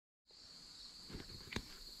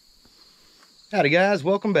Howdy guys,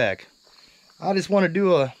 welcome back. I just want to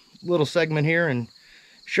do a little segment here and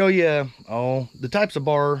show you the types of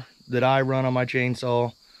bar that I run on my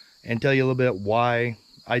chainsaw and tell you a little bit why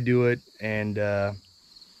I do it. And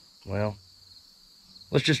well,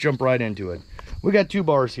 let's just jump right into it. We got two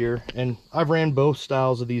bars here and I've ran both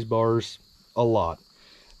styles of these bars a lot.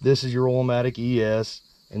 This is your Olmatic ES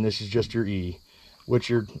and this is just your E,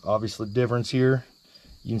 which are obviously difference here.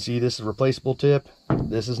 You can see this is a replaceable tip,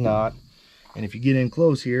 this is not. And if you get in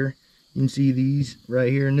close here, you can see these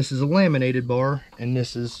right here, and this is a laminated bar, and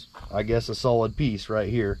this is, I guess, a solid piece right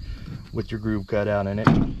here with your groove cut out in it,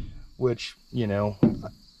 which, you know,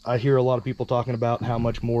 I hear a lot of people talking about how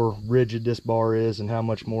much more rigid this bar is and how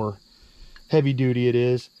much more heavy duty it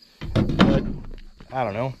is. But I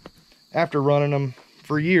don't know, after running them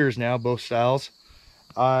for years now, both styles,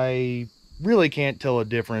 I really can't tell a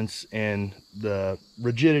difference in the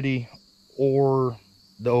rigidity or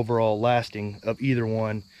the overall lasting of either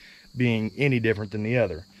one being any different than the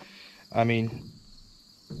other. I mean,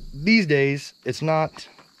 these days it's not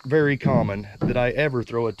very common that I ever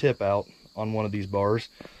throw a tip out on one of these bars,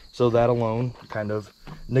 so that alone kind of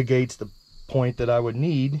negates the point that I would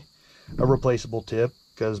need a replaceable tip,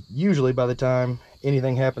 because usually by the time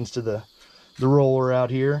anything happens to the roller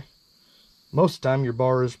out here, most of the time your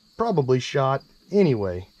bar is probably shot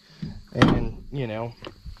anyway. And you know,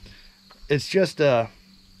 it's just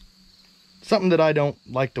something that I don't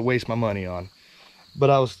like to waste my money on. But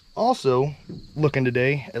I was also looking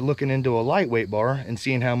today at looking into a lightweight bar and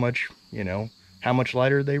seeing how much, you know, how much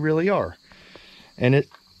lighter they really are. And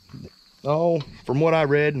from what I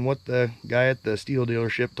read and what the guy at the steel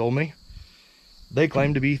dealership told me, they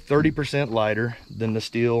claim to be 30% lighter than the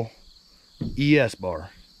Stihl ES bar,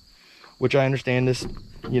 which I understand this,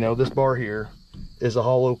 you know, this bar here is a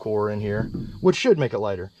hollow core in here, which should make it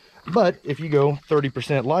lighter. But if you go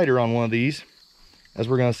 30% lighter on one of these, as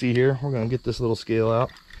we're going to see here, we're going to get this little scale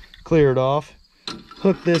out, clear it off,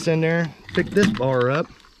 hook this in there, pick this bar up,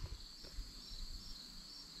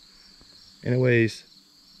 and it weighs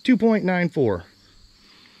 2.94.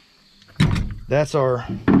 That's our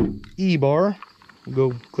E bar. We'll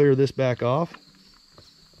go clear this back off.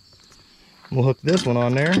 We'll hook this one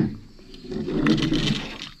on there.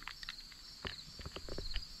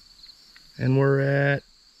 And we're at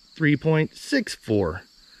 3.64.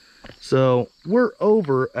 So we're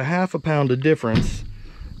over a half a pound of difference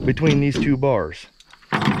between these two bars.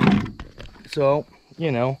 So,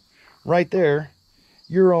 you know, right there,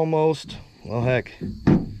 you're almost, well, heck,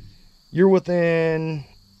 you're within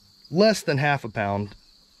less than half a pound,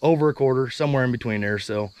 over a quarter, somewhere in between there.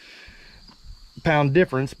 So pound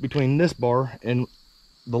difference between this bar and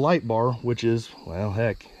the light bar, which is, well,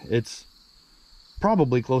 heck, it's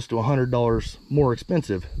probably close to $100 more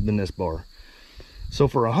expensive than this bar. So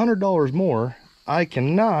for $100 more, I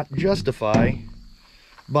cannot justify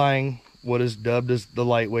buying what is dubbed as the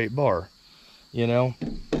lightweight bar. You know,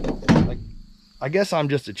 like, I guess I'm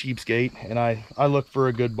just a cheapskate and I look for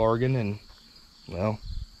a good bargain, and well,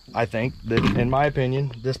 I think that, in my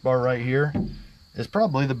opinion, this bar right here is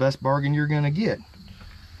probably the best bargain you're gonna get.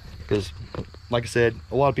 Because like I said,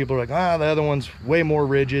 a lot of people are like, the other one's way more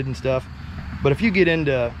rigid and stuff. But if you get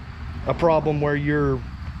into a problem where you're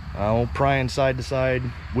prying side to side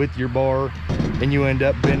with your bar and you end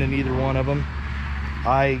up bending either one of them,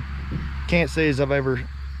 I can't say as I've ever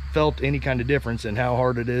felt any kind of difference in how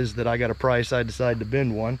hard it is that I got to pry side to side to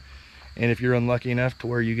bend one. And if you're unlucky enough to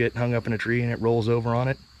where you get hung up in a tree and it rolls over on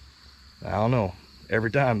it, I don't know,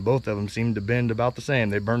 every time both of them seem to bend about the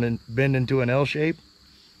same. They bend into an L shape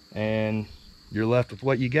and you're left with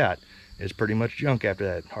what you got. It's pretty much junk after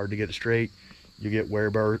that. Hard to get it straight. You get wear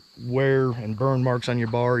and burn marks on your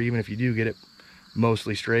bar, even if you do get it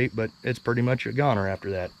mostly straight, but it's pretty much a goner after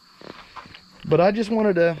that. But I just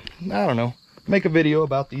wanted to, I don't know, make a video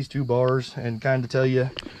about these two bars and kind of tell you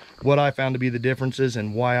what I found to be the differences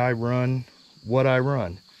and why I run what I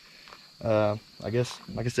run. I guess,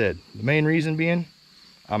 like I said, the main reason being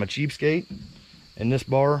I'm a cheapskate, and this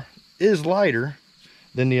bar is lighter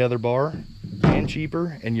than the other bar and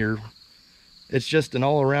cheaper, and it's just an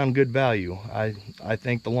all-around good value. I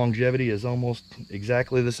think the longevity is almost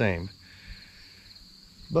exactly the same.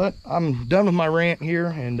 But I'm done with my rant here,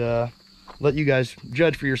 and let you guys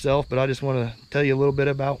judge for yourself. But I just want to tell you a little bit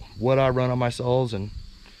about what I run on my saws and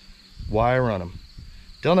why I run them.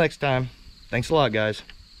 Till next time, thanks a lot, guys.